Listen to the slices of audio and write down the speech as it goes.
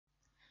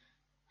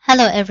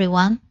Hello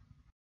everyone.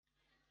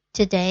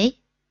 Today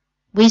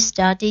we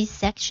study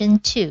section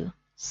 2,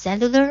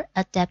 cellular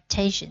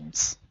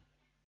adaptations.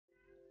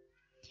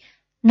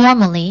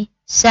 Normally,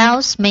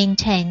 cells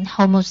maintain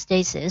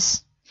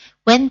homeostasis.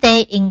 When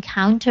they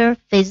encounter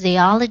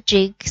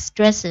physiologic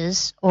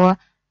stresses or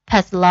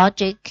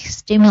pathologic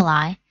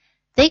stimuli,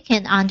 they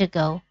can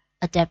undergo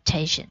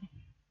adaptation,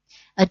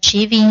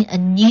 achieving a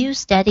new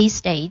steady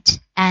state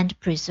and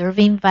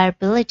preserving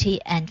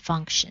viability and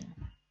function.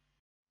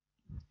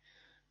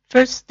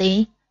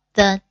 Firstly,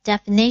 the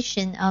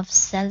definition of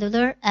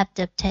cellular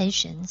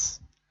adaptations.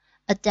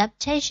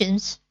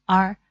 Adaptations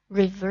are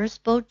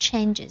reversible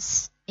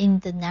changes in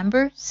the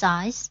number,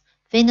 size,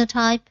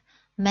 phenotype,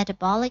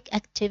 metabolic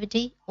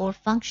activity, or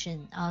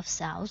function of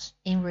cells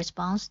in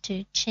response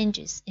to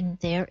changes in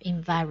their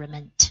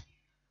environment.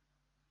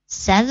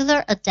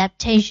 Cellular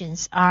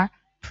adaptations are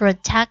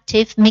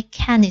protective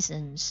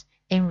mechanisms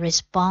in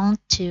response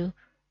to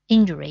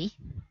injury.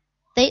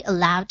 They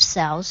allowed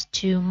cells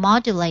to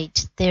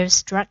modulate their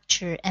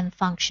structure and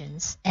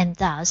functions and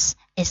thus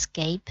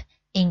escape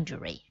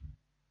injury.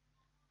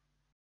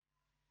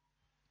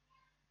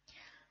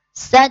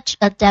 Such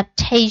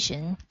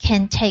adaptation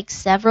can take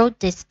several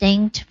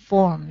distinct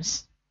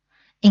forms,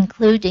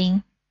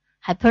 including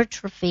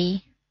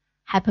hypertrophy,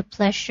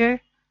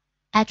 hyperplasia,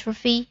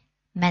 atrophy,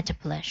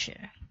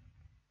 metaplasia.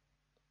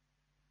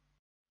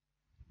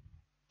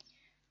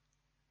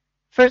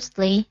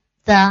 Firstly,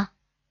 the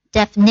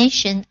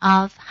definition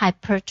of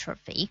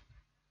hypertrophy.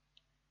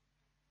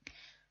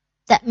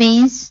 That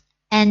means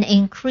an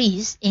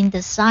increase in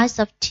the size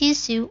of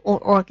tissue or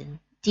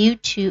organ due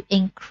to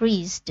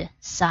increased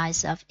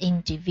size of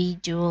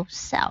individual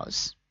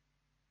cells.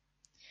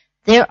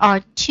 There are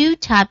two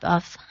types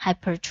of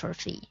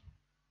hypertrophy: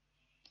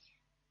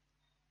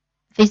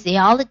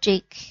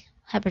 physiologic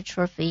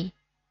hypertrophy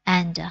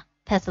and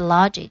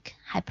pathologic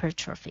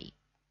hypertrophy.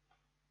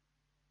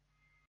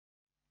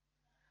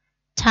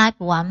 Type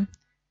 1,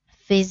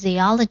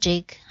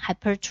 physiologic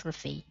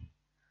hypertrophy.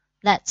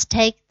 Let's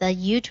take the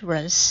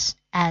uterus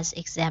as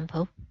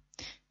example.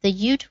 The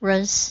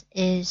uterus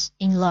is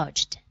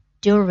enlarged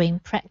during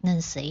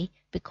pregnancy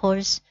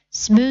because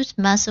smooth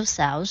muscle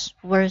cells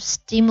were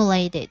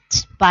stimulated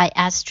by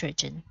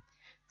estrogen.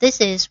 This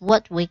is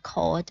what we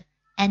call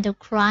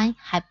endocrine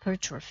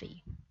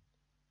hypertrophy.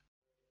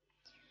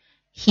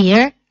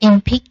 Here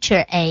in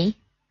picture A,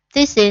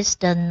 this is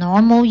the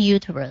normal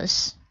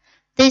uterus.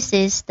 This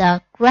is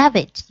the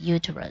gravid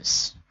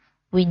uterus.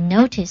 We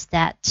notice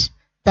that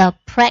the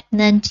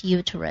pregnant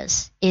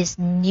uterus is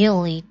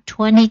nearly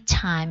 20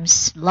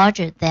 times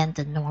larger than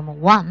the normal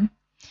one.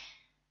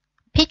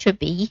 Picture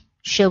B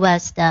shows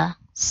us the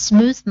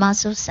smooth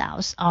muscle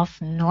cells of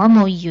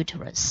normal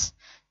uterus.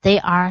 They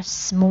are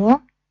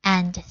small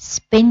and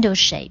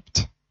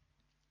spindle-shaped.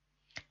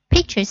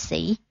 Picture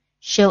C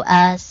shows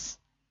us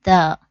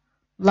the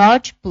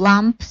large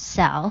plump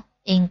cell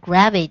in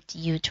gravid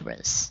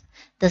uterus.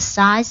 The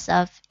size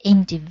of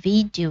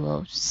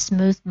individual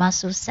smooth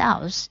muscle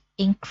cells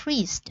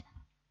increased.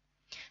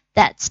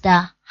 That's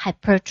the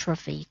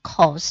hypertrophy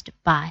caused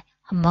by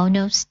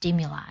hormonal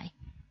stimuli.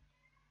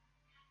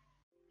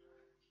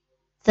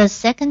 The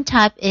second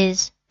type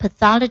is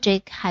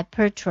pathologic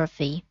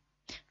hypertrophy.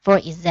 For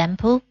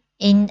example,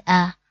 in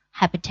a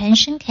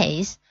hypertension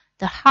case,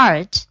 the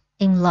heart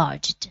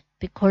enlarged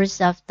because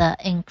of the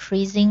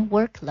increasing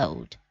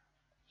workload.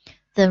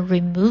 The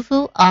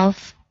removal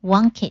of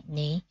one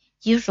kidney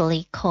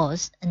usually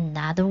causes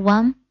another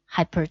one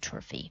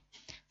hypertrophy.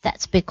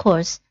 That's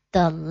because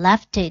the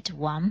lefted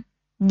one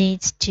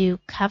needs to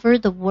cover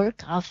the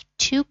work of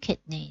two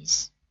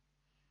kidneys.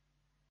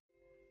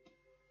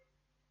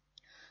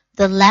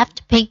 The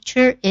left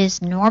picture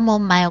is normal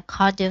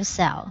myocardial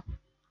cell.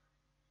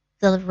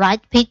 The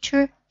right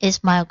picture is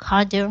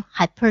myocardial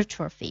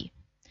hypertrophy.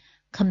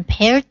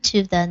 Compared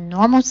to the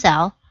normal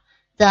cell,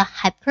 the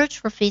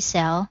hypertrophy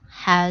cell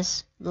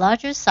has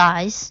larger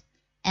size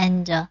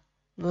and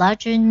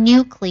larger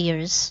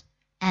nucleus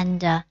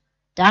and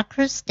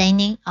darker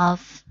staining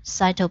of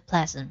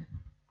cytoplasm.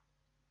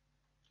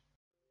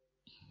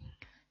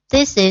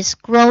 This is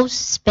gross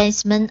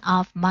specimen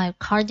of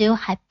myocardial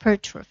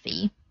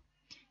hypertrophy.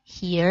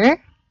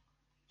 Here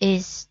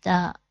is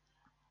the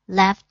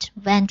left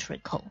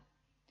ventricle.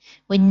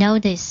 We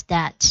notice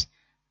that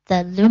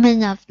the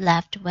lumen of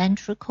left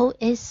ventricle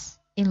is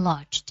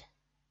enlarged.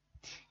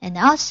 And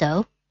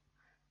also,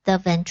 the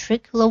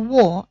ventricular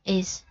wall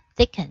is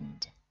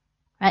thickened.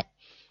 Right?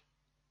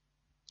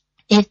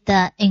 If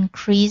the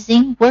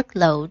increasing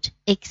workload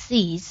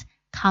exceeds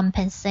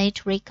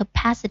compensatory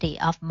capacity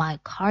of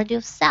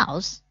myocardial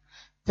cells,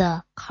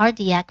 the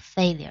cardiac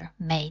failure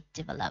may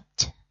develop.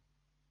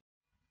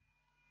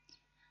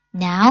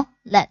 Now,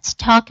 let's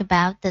talk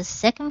about the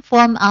second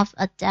form of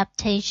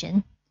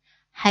adaptation,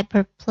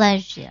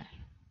 hyperplasia.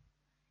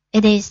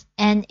 It is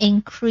an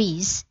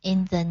increase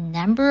in the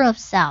number of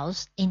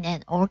cells in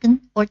an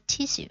organ or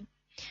tissue,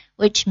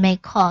 which may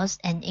cause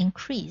an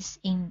increase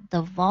in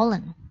the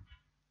volume.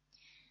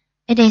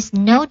 It is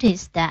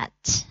noticed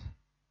that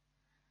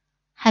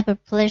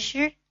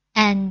hyperplasia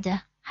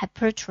and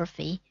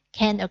hypertrophy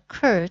can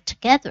occur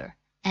together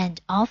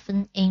and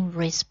often in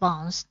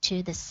response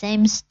to the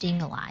same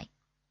stimuli.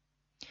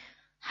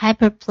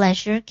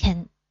 Hyperplasia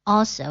can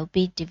also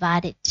be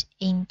divided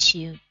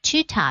into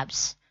two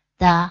types,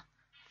 the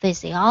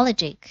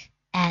physiologic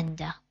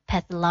and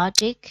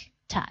pathologic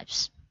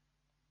types.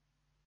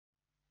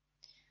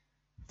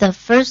 The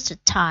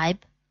first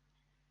type,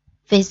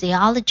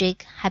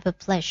 physiologic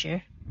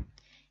hyperplasia,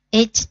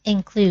 it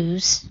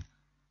includes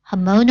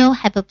hormonal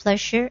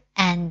hyperplasia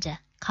and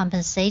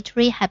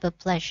compensatory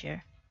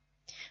hyperplasia.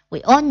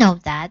 We all know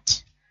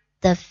that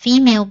the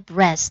female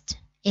breast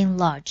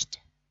enlarged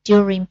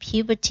during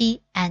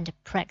puberty and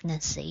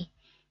pregnancy.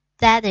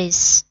 That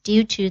is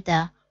due to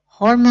the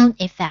hormone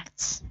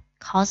effects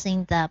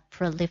causing the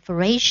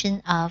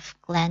proliferation of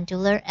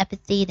glandular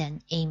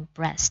epithelium in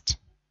breast.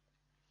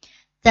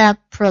 The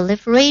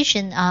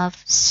proliferation of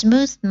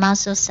smooth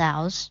muscle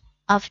cells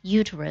of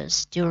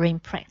uterus during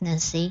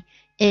pregnancy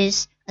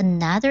is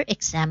another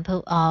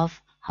example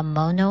of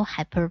hormonal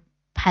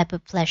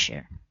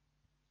hyperplasia.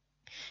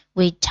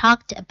 We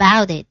talked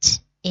about it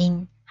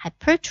in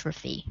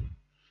hypertrophy.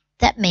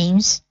 That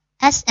means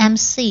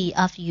SMC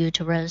of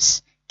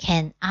uterus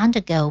can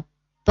undergo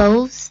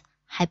both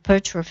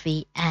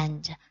hypertrophy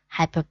and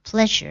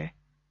hyperplasia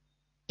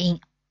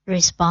in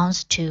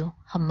response to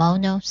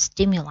hormonal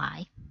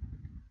stimuli.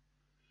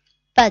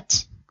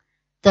 But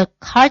the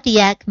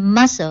cardiac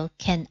muscle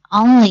can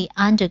only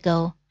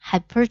undergo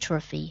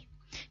hypertrophy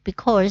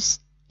because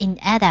in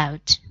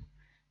adult,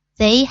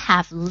 they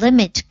have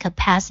limited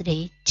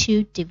capacity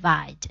to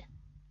divide.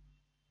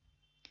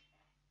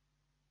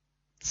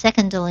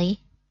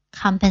 Secondly,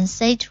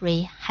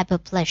 compensatory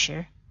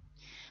hyperplasia.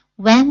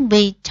 When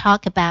we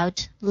talk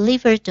about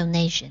liver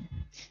donation,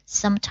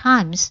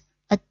 sometimes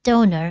a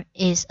donor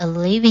is a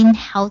living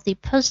healthy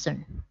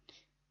person.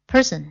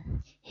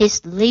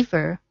 His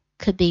liver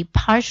could be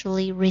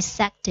partially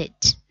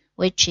resected,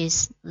 which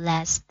is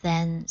less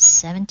than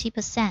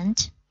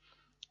 70%.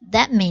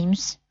 That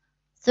means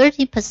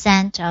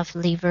 30% of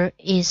liver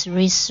is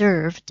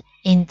reserved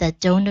in the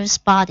donor's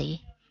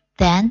body.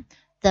 Then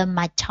the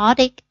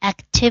mitotic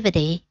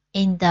activity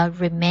in the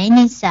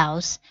remaining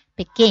cells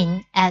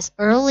begin as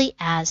early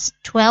as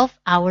 12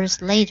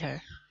 hours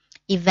later,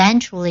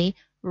 eventually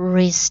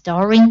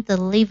restoring the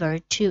liver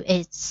to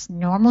its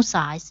normal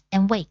size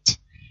and weight.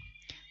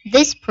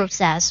 This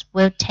process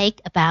will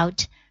take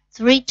about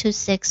 3 to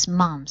 6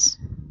 months.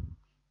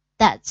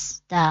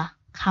 That's the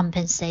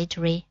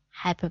compensatory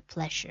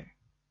hyperplasia.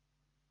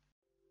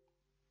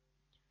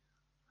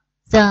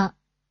 The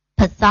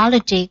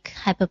pathologic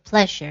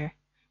hyperplasia,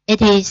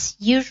 it is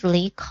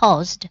usually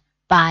caused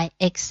by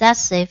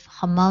excessive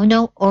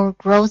hormonal or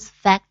growth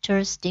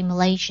factor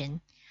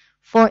stimulation.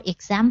 For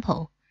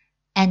example,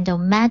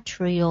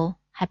 endometrial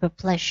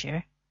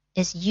hyperplasia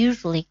is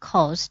usually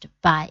caused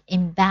by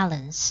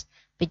imbalance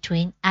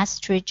between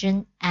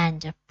estrogen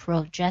and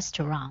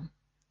progesterone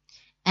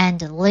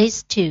and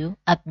leads to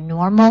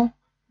abnormal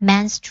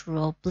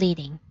menstrual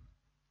bleeding.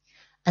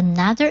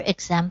 Another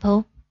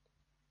example,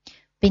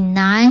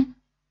 benign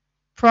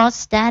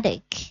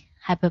prostatic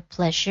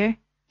hyperplasia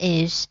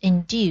is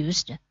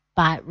induced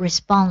by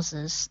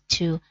responses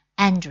to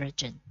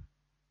androgen.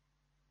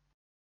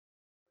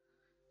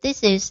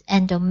 This is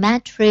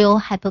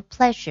endometrial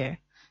hyperplasia.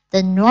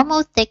 The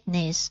normal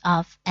thickness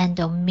of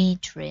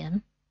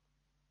endometrium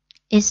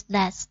is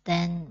less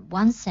than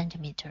 1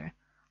 centimeter.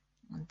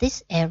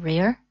 This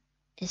area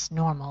is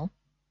normal.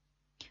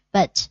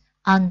 But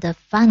on the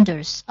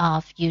fundus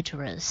of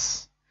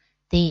uterus,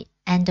 the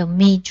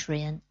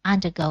endometrium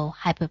undergo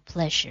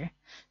hyperplasia.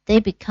 They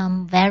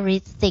become very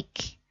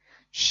thick,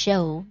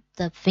 show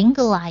the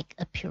finger-like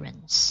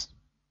appearance.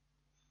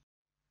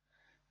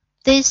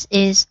 This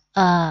is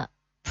a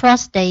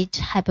prostate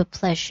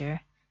hyperplasia.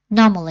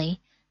 Normally,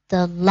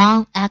 the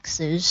long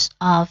axis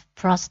of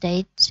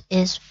prostate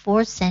is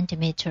 4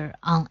 centimeters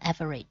on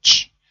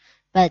average,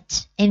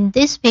 but in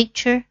this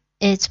picture,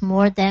 it's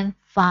more than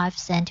 5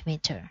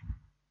 centimeters.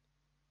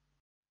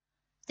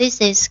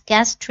 This is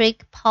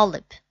gastric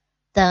polyp.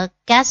 The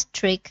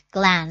gastric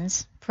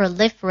glands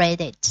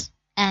proliferated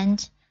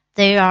and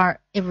they are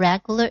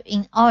irregular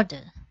in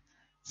order.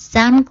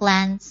 Some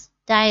glands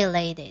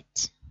dilated.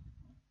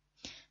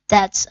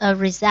 That's a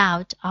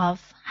result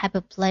of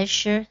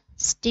hyperplasia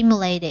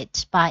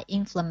stimulated by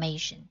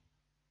inflammation.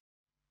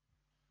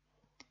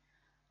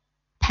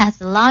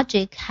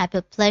 Pathologic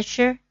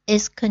hyperplasia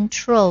is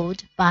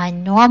controlled by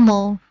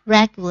normal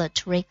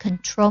regulatory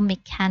control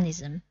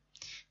mechanism.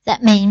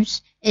 That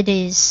means it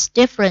is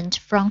different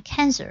from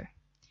cancer.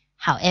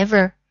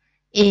 However,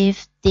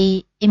 if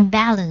the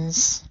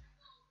imbalance,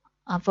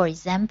 for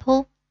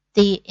example,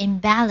 the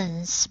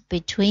imbalance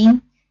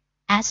between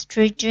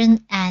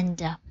estrogen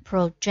and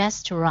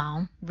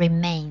progesterone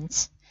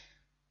remains,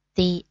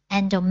 the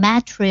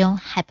endometrial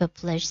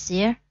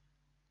hyperplasia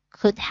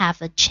could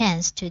have a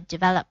chance to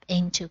develop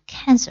into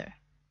cancer.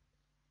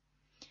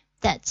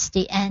 That's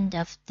the end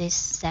of this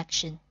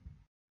section.